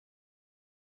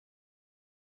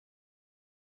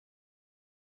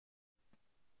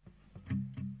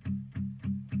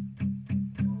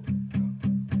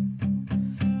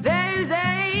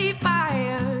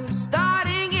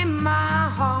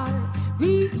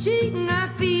reaching a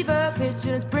fever pitch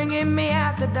and it's bringing me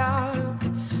out the dark.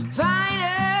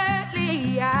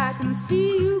 Finally, I can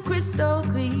see you crystal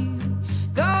clear.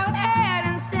 Go ahead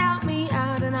and sell me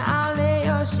out and I'll lay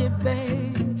your ship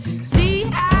bare. See,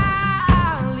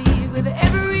 I'll leave with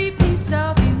every piece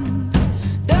of you.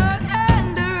 Don't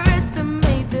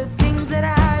underestimate the things that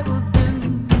I will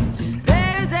do.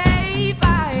 There's a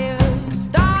fire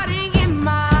starting in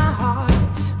my heart,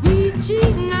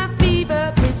 reaching a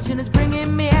fever pitch and it's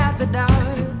bringing me out the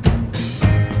dark.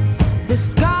 The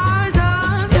scars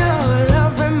of your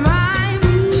love remind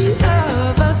me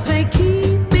of us. They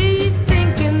keep me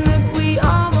thinking that we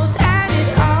almost had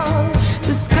it all.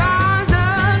 The scars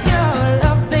of your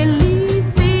love, they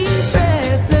leave me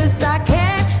breathless. I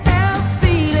can't help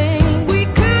feeling we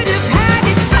could have had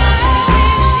it all.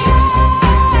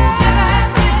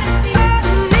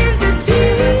 In the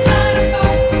deep,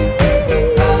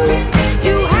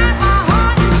 you have my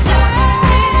heart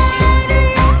inside of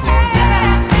your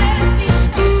hand, and you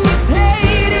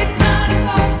played it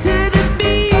to the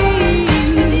beat.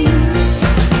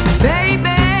 Baby,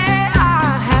 I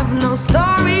have no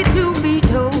story to be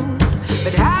told,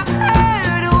 but I've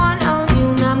heard one on you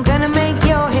and I'm gonna make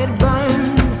your head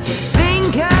burn.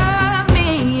 Think of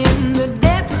me in the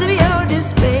depths of your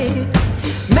despair.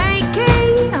 Make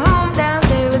a home down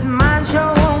there as mine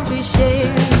sure won't be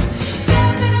shared.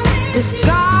 The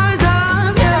scars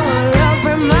of your love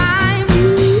remind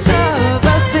me of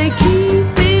us. They keep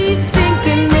me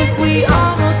thinking that we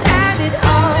almost had it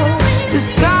all. The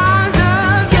scars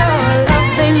of your love,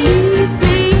 they leave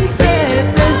me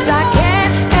breathless. I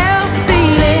can't help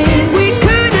feeling we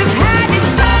could have had it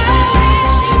all.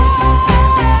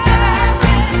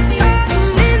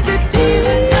 In the deep,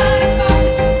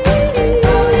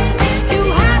 you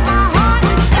have my heart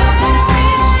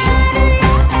inside of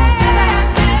your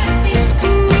hand, and you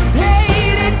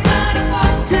played it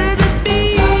to the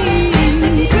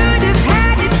beat. Could have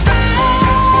had it all.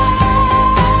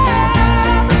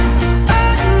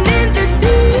 In the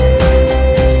deep,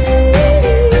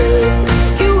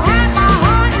 you have my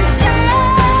heart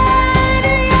inside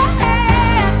of your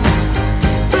hand,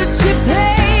 but you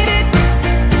played it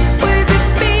with a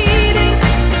beating.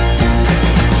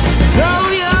 Throw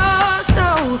your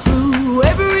soul through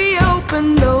every open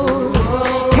door.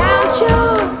 Count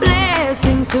your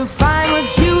blessings to find what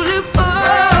you look for.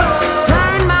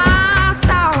 Turn my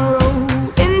sorrow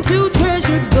into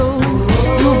treasured gold.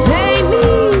 You'll pay me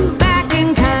back in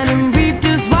kind and reap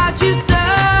just what you sow.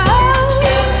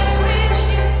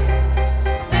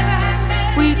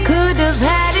 We could have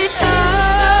had it all.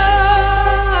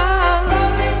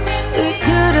 We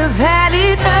could have had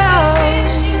it all.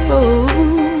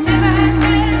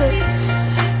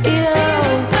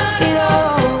 It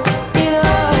all.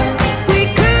 We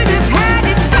could have had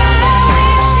it all.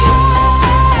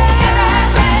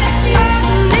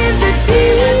 In the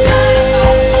deep,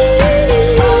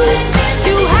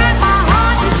 you have my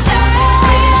heart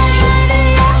inside of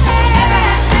your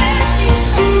hand,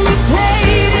 and you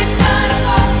played it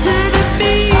to the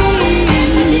beat.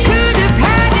 Could have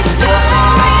had it all.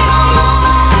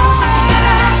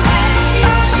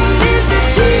 In the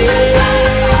deep,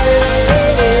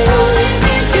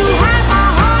 you have my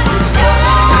heart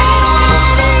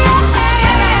inside of your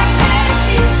hand,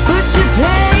 but you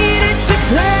played it, you played it, you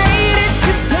played it,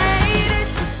 you played it.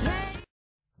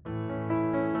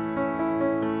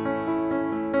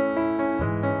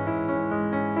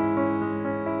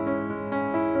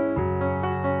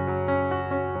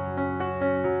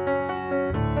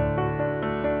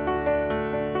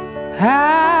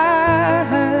 I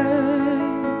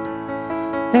heard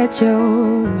that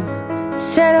you're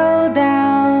settled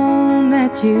down,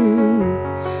 that you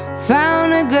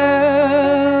found a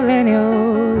girl and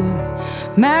you're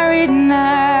married now.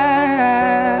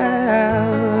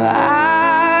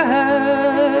 I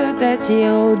heard that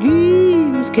your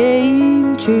dreams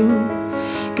came true.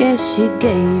 Guess she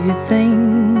gave you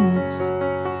things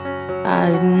I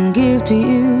didn't give to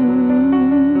you.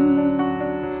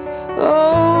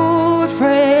 Old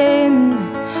friend,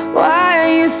 why are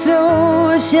you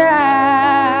so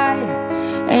shy?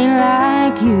 Ain't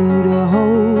like you to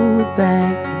hold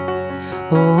back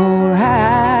or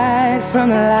hide from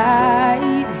the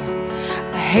light.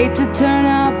 I hate to turn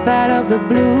up out of the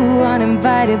blue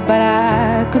uninvited, but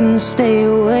I couldn't stay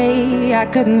away. I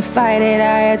couldn't fight it.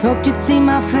 I had hoped you'd see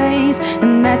my face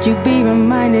and that you'd be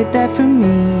reminded that for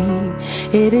me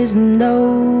it isn't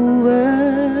over.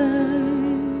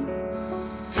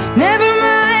 Never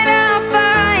mind, I'll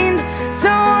find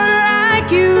someone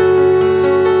like you.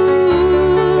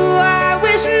 I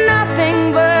wish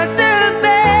nothing but the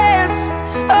best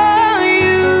of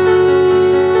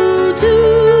you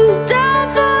too.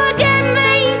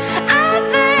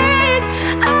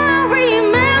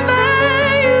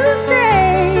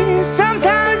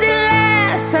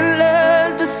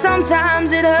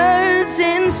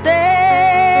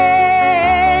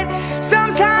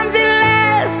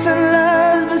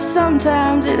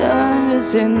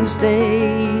 us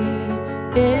instead.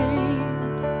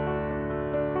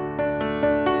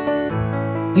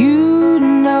 You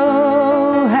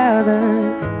know how the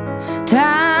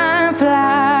time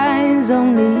flies.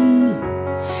 Only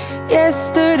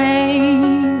yesterday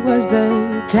was the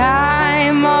time